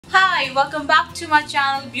Hi, welcome back to my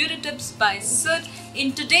channel Beauty Tips by Sud.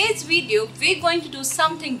 In today's video, we're going to do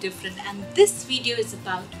something different, and this video is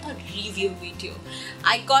about a review video.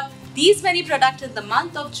 I got these many products in the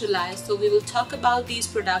month of July, so we will talk about these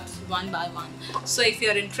products one by one. So if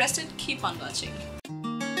you're interested, keep on watching.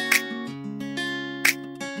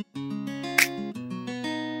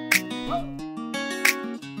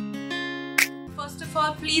 First of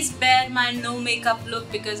all, please bear my no makeup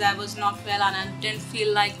look because I was not well and I didn't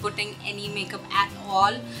feel like putting any makeup at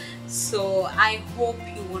all. So I hope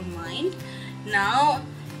you won't mind. Now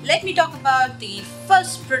let me talk about the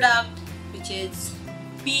first product, which is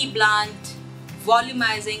Be Blunt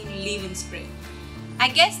Volumizing Leave-In Spray. I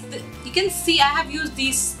guess you can see I have used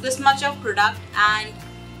this much of product and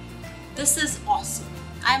this is awesome.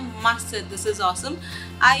 I must say this is awesome.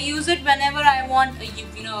 I use it whenever I want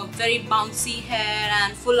a very bouncy hair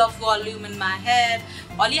and full of volume in my hair.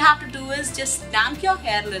 All you have to do is just damp your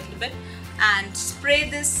hair a little bit and spray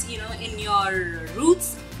this in your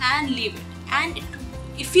roots and leave it. And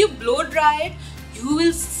if you blow dry it, you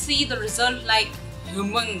will see the result like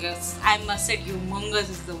humongous. I must say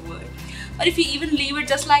humongous is the word. But if you even leave it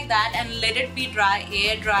just like that and let it be dry,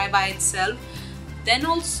 air dry by itself, then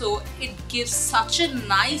also it gives such a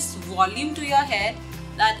nice volume to your hair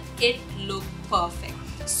that it looks perfect.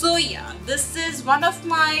 So yeah, this is one of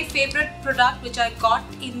my favorite product which I got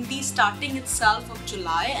in the starting itself of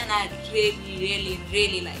July, and I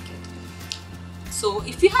really like it. So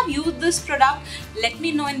if you have used this product, let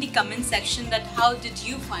me know in the comment section that how did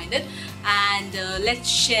you find it, and let's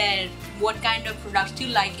share what kind of products you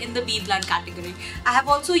like in the Be Blunt category. I have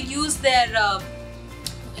also used their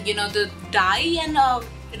the dye and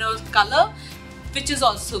color, which is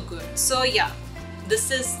also good. So yeah, this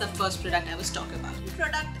is the first product I was talking about. The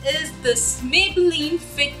product is this Maybelline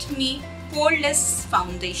Fit Me Poreless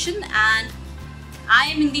Foundation, and I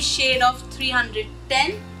am in the shade of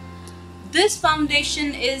 310. This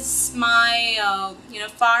foundation is my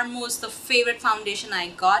foremost the favorite foundation I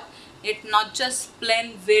got. It not just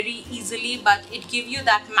blend very easily, but it gives you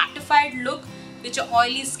that mattified look which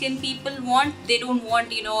oily skin people want. They don't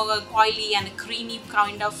want a oily and a creamy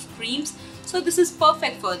kind of creams, so this is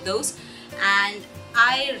perfect for those. And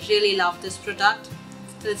I really love this product.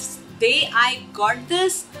 This day I got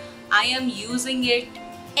this, I am using it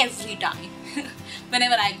every time.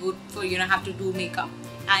 Whenever I go for have to do makeup,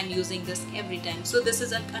 I'm using this every time. So this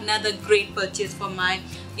is another great purchase for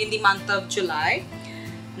in the month of July.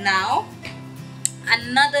 Now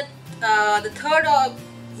another the third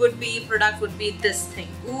product would be this thing.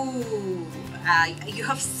 Ooh, you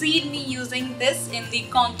have seen me using this in the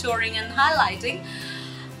contouring and highlighting.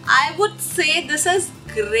 I would say this is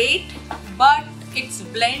great, but it's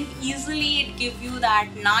blend easily. It gives you that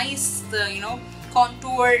nice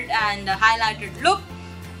contoured and highlighted look.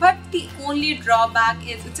 But the only drawback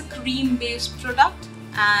is it's a cream based product,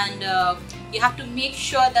 and you have to make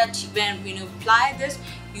sure that when you apply this,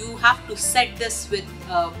 you have to set this with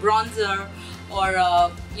bronzer or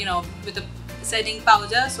with a setting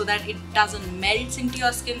powder so that it doesn't melt into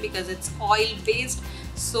your skin because it's oil based.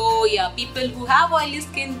 So yeah, people who have oily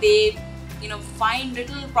skin, they find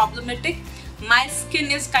little problematic. My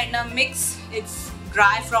skin is kind of mixed. It's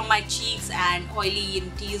dry from my cheeks and oily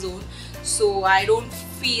in T-zone, so I don't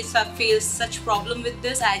face such problem with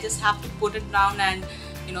this. I just have to put it down and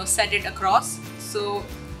set it across. So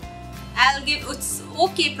I'll give it's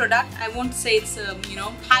okay product. I won't say it's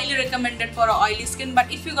highly recommended for oily skin,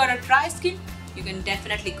 but if you got a dry skin, you can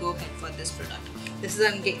definitely go ahead for this product. This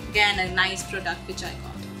is again a nice product which I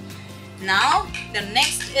got. Now the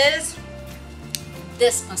next is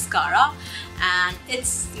this mascara, and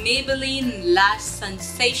it's Maybelline Lash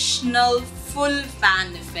Sensational Full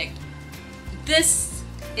Fan Effect. This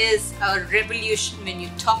is a revolution when you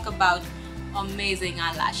talk about amazing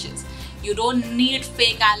eyelashes. You don't need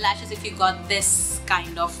fake eyelashes if you got this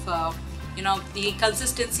kind of the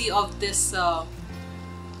consistency of this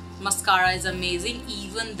mascara is amazing.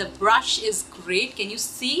 Even the brush is great. Can you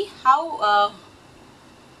see how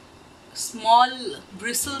small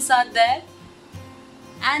bristles are there?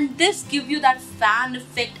 And this gives you that fan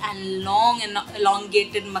effect and long and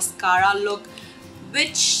elongated mascara look,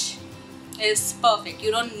 which is perfect.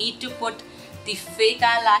 You don't need to put the fake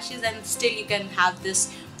eyelashes, and still you can have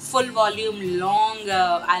this full volume long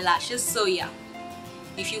eyelashes. So yeah,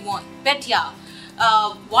 if you want. But yeah,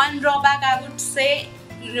 one drawback I would say,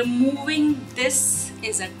 removing this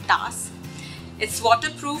is a task. It's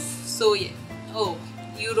waterproof, so yeah. Oh,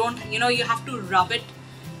 you don't you have to rub it.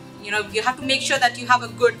 You have to make sure that you have a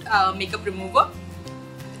good makeup remover.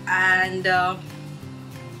 And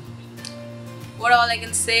what all I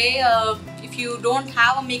can say, if if you don't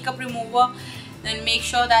have a makeup remover, then make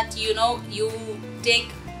sure that you take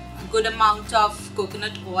a good amount of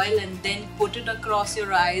coconut oil and then put it across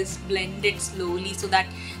your eyes, blend it slowly so that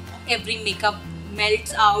every makeup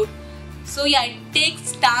melts out. So yeah, it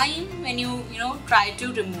takes time when you try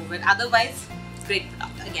to remove it. Otherwise, it's great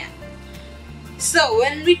product again. So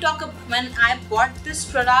when I bought this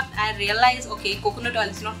product, I realized, okay, coconut oil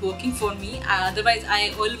is not working for me. Otherwise,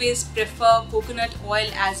 I always prefer coconut oil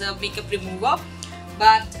as a makeup remover.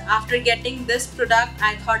 But after getting this product,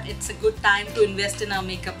 I thought it's a good time to invest in a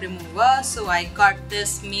makeup remover. So I got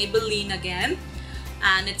this Maybelline again,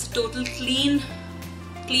 and it's a total clean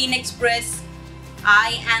express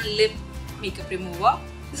eye and lip makeup remover.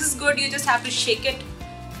 This is good. You just have to shake it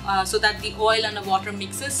so that the oil and the water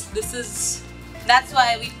mixes. That's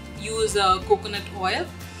why we use coconut oil.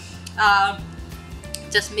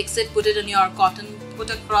 Just mix it, put it in your cotton, put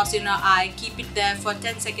it across in your eye, keep it there for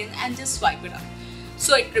 10 seconds and just swipe it up.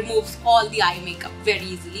 So it removes all the eye makeup very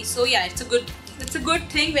easily. So yeah, it's a good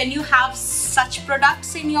thing when you have such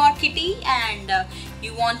products in your kitty and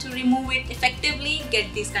you want to remove it effectively.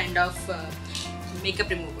 Get these kind of makeup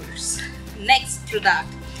removers. Next product.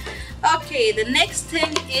 Okay, the next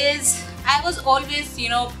thing is, I was always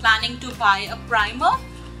planning to buy a primer,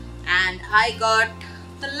 and I got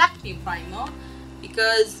the Lakme primer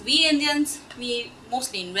because we Indians, we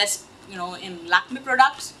mostly invest in Lakme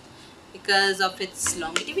products because of its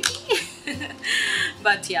longevity.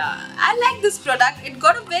 But yeah, I like this product. It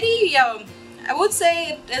got a very I would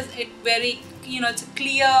say it's a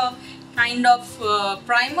clear kind of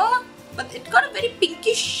primer, but it got a very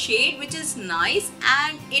pinkish shade, which is nice,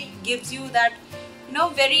 and it gives you that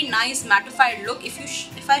very nice mattified look.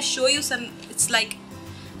 If I show you some, it's like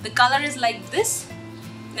the color is like this,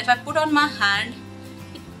 and if I put on my hand,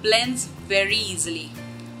 it blends very easily.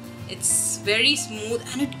 It's very smooth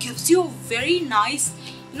and it gives you a very nice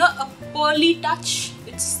a pearly touch.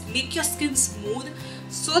 It's make your skin smooth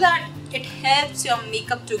so that it helps your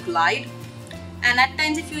makeup to glide. And at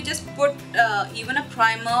times, if you just put even a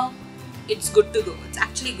primer, it's good to go. It's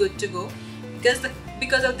actually good to go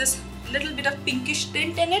because of this little bit of pinkish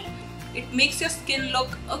tint in it. It makes your skin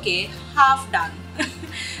look okay, half done.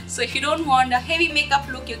 So if you don't want a heavy makeup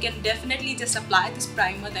look, you can definitely just apply this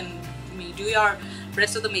primer, then do your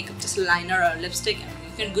rest of the makeup, just liner or lipstick, and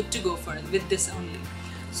you can good to go for it with this only.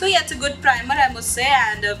 So yeah, it's a good primer, I must say,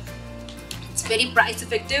 and it's very price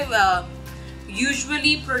effective.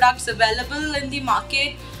 Usually products available in the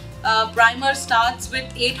market, primer starts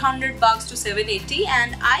with 800 bucks to 780,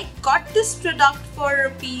 and I got this product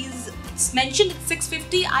for rupees, it's mentioned it's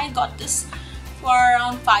 650. I got this for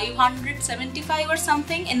around 575 or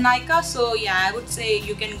something in Nykaa. So yeah, I would say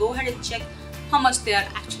you can go ahead and check how much they are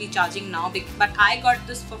actually charging now, but I got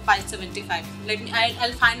this for 575.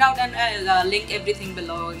 I'll find out and I'll link everything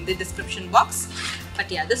below in the description box. But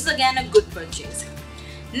yeah, this is again a good purchase.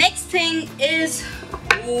 Next thing is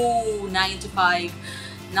 9to5.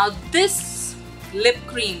 Now this lip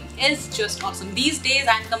cream is just awesome. These days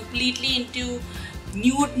I'm completely into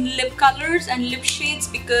nude lip colors and lip shades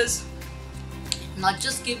because not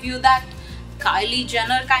just give you that Kylie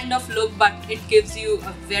Jenner kind of look, but it gives you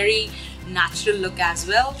a very natural look as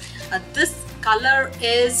well. This color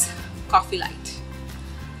is Coffee Light,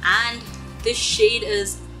 and this shade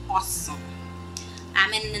is awesome.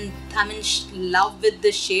 I'm in love with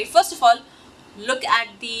this shade. First of all, look at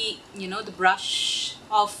the the brush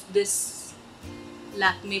of this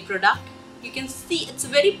Lakme product. You can see it's a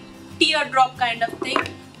very teardrop kind of thing,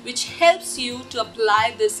 which helps you to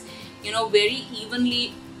apply this very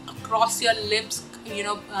evenly across your lips,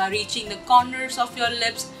 reaching the corners of your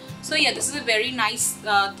lips. So yeah, this is a very nice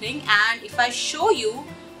thing. And if I show you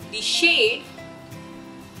the shade,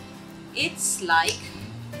 it's like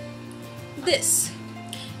this.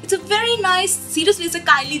 It's a very nice, seriously, it's a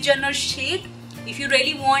Kylie Jenner shade. If you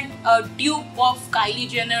really want a dupe of Kylie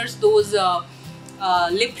Jenner's those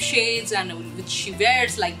lip shades and which she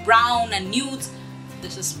wears, like brown and nudes,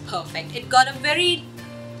 this is perfect. It got a very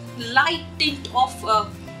light tint of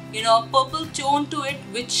purple tone to it,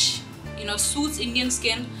 which suits Indian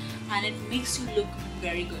skin, and it makes you look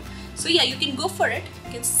very good. So yeah, you can go for it.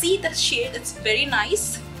 You can see the shade, it's very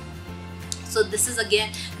nice. So this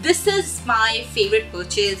is my favorite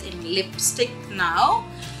purchase in lipstick now.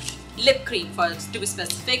 Lip cream to be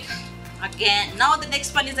specific. Again, now the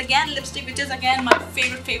next one is again lipstick, which is again my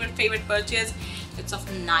favorite purchase. It's of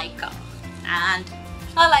Nykaa, and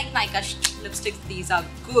I like Nykaa lipsticks. These are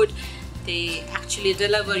good. They actually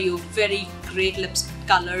deliver you very great lipstick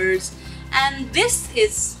colors. And this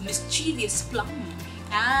is Mischievous Plum,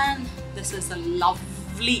 and this is a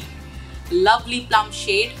lovely plum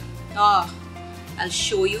shade. I'll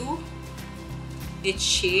show you its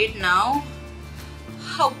shade now.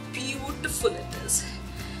 How beautiful it is.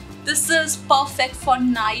 This is perfect for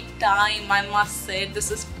night time, I must say.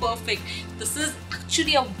 This is perfect. This is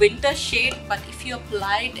actually a winter shade, but if you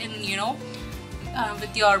apply it in, you know,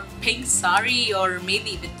 with your pink sari or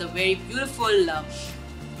maybe with a very beautiful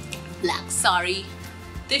black sari,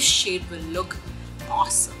 this shade will look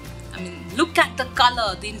awesome. I mean, look at the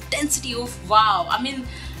color, the intensity of wow. I mean,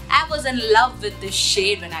 I was in love with this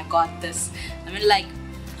shade when I got this. I mean, like,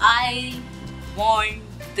 I want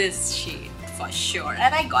this shade for sure,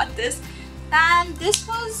 and I got this, and this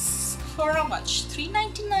was for how much?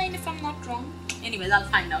 $3.99 if I'm not wrong. Anyways, I'll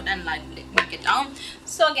find out and I'll make it down.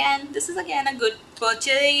 So again, this is again a good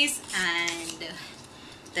purchase. And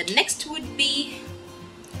the next would be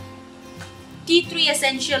tea tree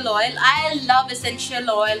essential oil. I love essential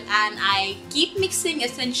oil, and I keep mixing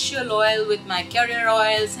essential oil with my carrier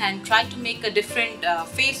oils and try to make a different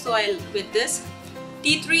face oil with this.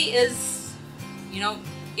 Tea tree is, you know,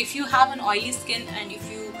 if you have an oily skin and if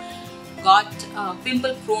you got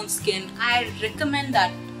pimple prone skin, I recommend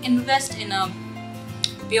that invest in a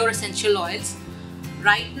pure essential oils.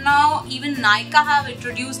 Right now, even Nykaa have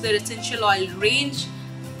introduced their essential oil range.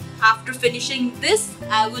 After finishing this,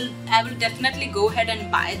 I will definitely go ahead and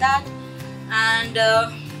buy that. And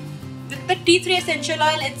with the tea tree essential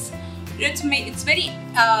oil, it's very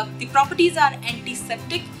the properties are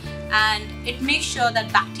antiseptic, and it makes sure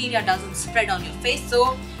that bacteria doesn't spread on your face.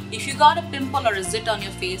 So if you got a pimple or a zit on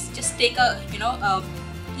your face, just take a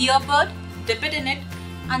earbud, dip it in it,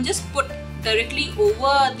 and just put directly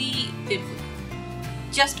over the pimple,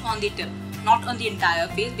 just on the tip, not on the entire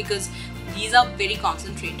face, because these are very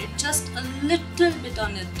concentrated. Just a little bit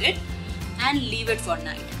on the tip and leave it for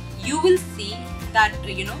night. You will see that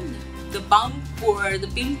the bump or the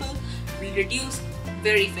pimple will reduce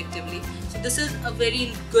very effectively. So this is a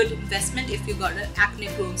very good investment if you got an acne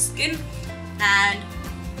prone skin. And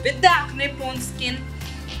with the acne prone skin,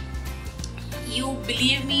 you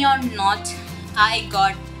believe me or not, I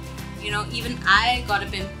got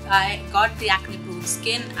the acne prone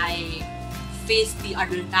skin. I face the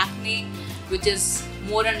adult acne, which is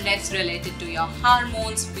more and less related to your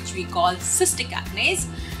hormones, which we call cystic acne.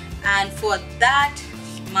 And for that,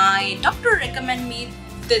 my doctor recommended me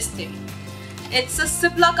this thing. It's a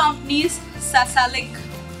Cipla company's salicylic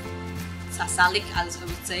as I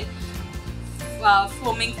would say,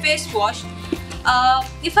 foaming face wash.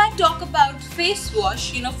 If I talk about face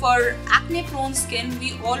wash, for acne prone skin,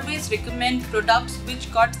 we always recommend products which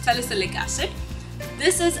got salicylic acid.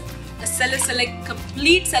 This is a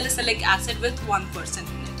complete salicylic acid with 1%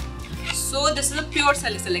 in it. So this is a pure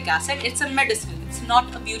salicylic acid. It's a medicine. It's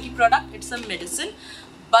not a beauty product. It's a medicine,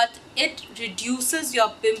 but it reduces your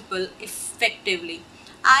pimple effectively.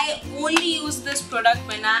 I only use this product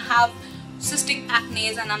when I have cystic acne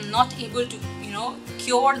and I'm not able to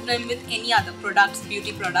cure them with any other products,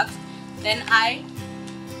 beauty products. Then I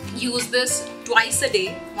use this twice a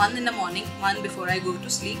day, one in the morning, one before I go to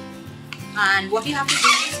sleep. And what you have to do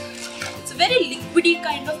is, it's a very liquidy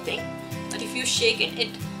kind of thing, but if you shake it, it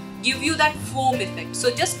gives you that foam effect. So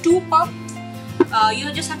just 2 pumps,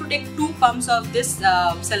 you just have to take 2 pumps of this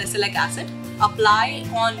salicylic acid, apply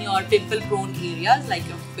on your pimple prone areas like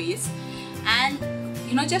your face, and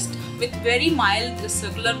just with very mild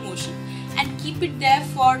circular motion, and keep it there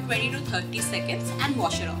for 20 to 30 seconds and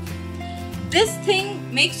wash it off. This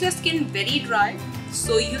thing makes your skin very dry,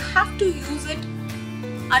 so you have to use it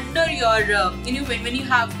under your when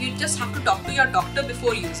you just have to talk to your doctor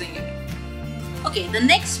before using it. Okay, the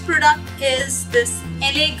next product is this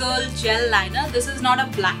LA Girl gel liner. This is not a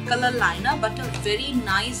black color liner, but a very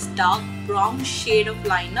nice dark brown shade of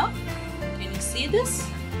liner. Can you see this?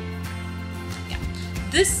 Yeah,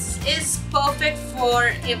 this is perfect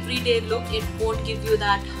for everyday look. It won't give you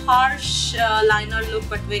that harsh liner look,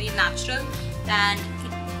 but very natural, and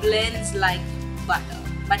it blends like butter,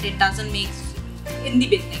 but it doesn't make in the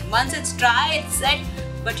beginning. Once it's dry, it's set,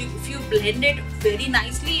 but if you blend it very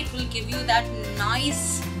nicely, it will give you that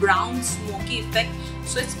nice brown smoky effect.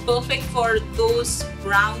 So it's perfect for those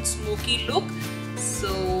brown smoky look. So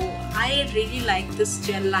I really like this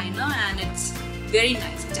gel liner, and it's very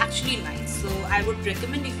nice. It's actually nice. So I would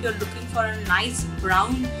recommend, if you're looking for a nice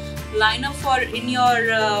brown liner for in your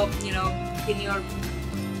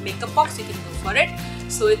makeup box, you can go for it.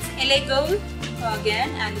 So it's LA Girl again,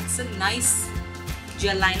 and it's a nice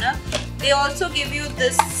gel liner. They also give you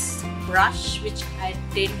this brush, which I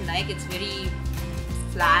didn't like. It's very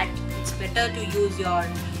flat. It's better to use your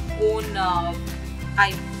own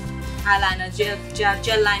eyeliner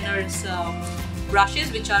gel liners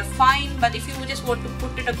brushes which are fine, but if you just want to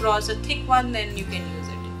put it across a thick one, then you can use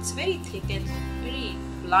it. It's very thick and very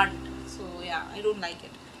blunt, so yeah, I don't like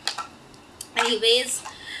it. Anyways,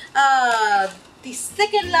 the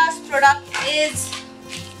second last product is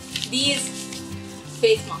these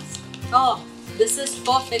face masks. Oh, this is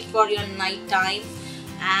perfect for your night time.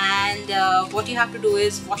 And what you have to do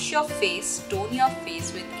is wash your face, tone your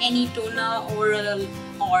face with any toner or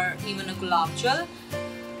even a gulab jal.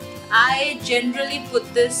 I generally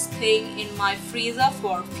put this thing in my freezer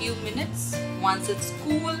for a few minutes. Once it's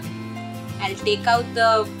cool, I'll take out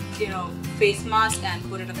the face mask and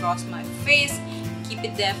put it across my face. Keep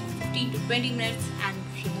it there for 15 to 20 minutes and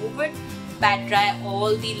remove it. Pat dry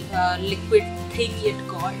all the liquid thing it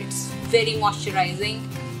got. It's very moisturizing,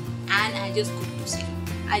 and I just go to sleep.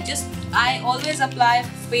 I always apply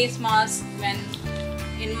face mask when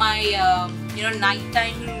in my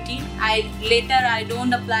nighttime routine. I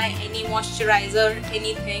don't apply any moisturizer,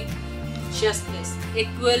 anything, just this. It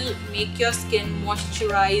will make your skin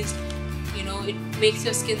moisturized. It makes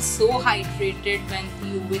your skin so hydrated. When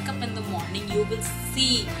you wake up in the morning, you will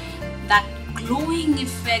see that glowing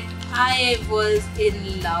effect. I was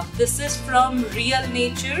in love. This is from Real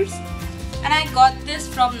Natures, and I got this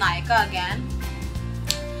from Nykaa again.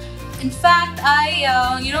 In fact,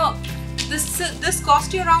 this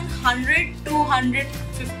cost you around 100 to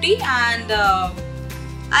 150, and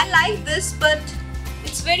I like this, but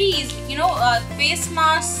it's very easy. Face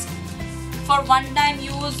mask for one-time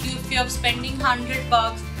use. If you're spending $100,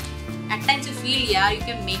 at times you feel you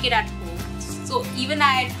can make it at home. So even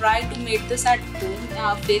I tried to make this at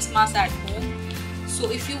home, face mask at home. So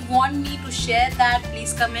if you want me to share that,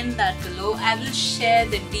 please comment that below. I will share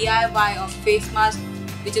the DIY of face mask,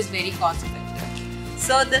 which is very cost effective.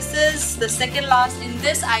 So this is the second last. In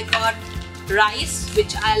this I got rice,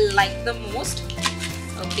 which I like the most.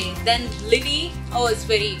 Okay, then Lily. Oh,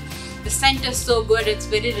 the scent is so good, it's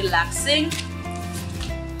very relaxing.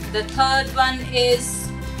 The third one is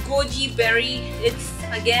goji berry. It's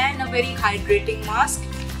again a very hydrating mask.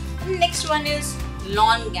 And next one is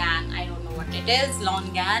longan. I don't know what it is.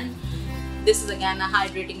 Longan. This is again a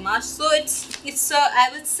hydrating mask. So it's I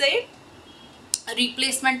would say a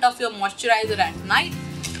replacement of your moisturizer at night.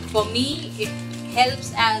 For me, it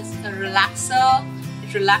helps as a relaxer.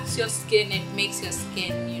 It relaxes your skin. It makes your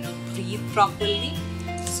skin breathe properly.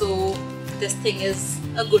 So this thing is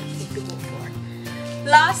a good thing to go for.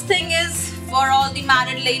 Last thing is for all the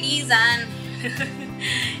married ladies, and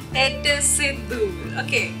it is sindoor.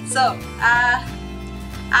 Okay, so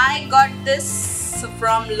I got this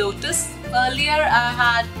from Lotus. Earlier I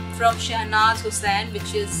had from Shahnaz Hussain,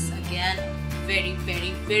 which is again very,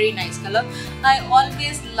 very, very nice color. I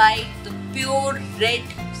always like the pure red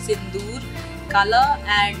sindoor color,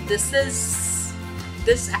 and this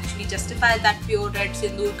actually justifies that pure red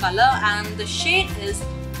sindoor color, and the shade is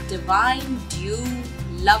Divine Dew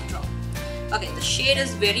Love Drop. Okay, the shade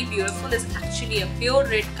is very beautiful. It's actually a pure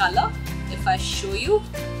red color if I show you,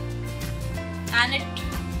 and it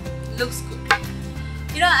looks good.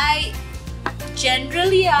 I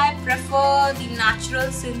generally prefer the natural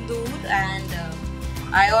sindoor, and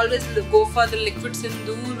I always go for the liquid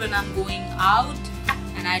sindoor when I'm going out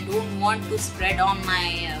and I don't want to spread on my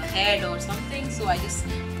head or something, so I just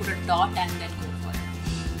put a dot and then go for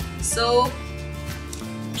it. So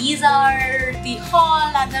these are the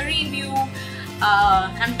haul and the review.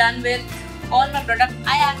 I'm done with all my products.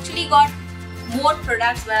 I actually got more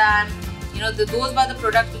products where those were the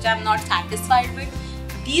products which I'm not satisfied with.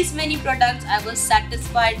 These many products I was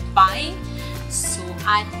satisfied buying. So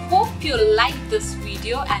I hope you liked this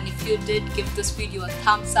video, and if you did, give this video a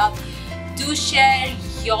thumbs up. Do share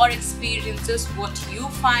your experiences, what you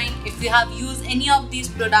find. If you have used any of these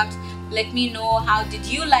products, let me know how did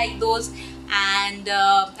you like those, and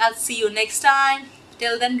I'll see you next time.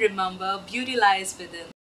 Till then, remember, beauty lies within.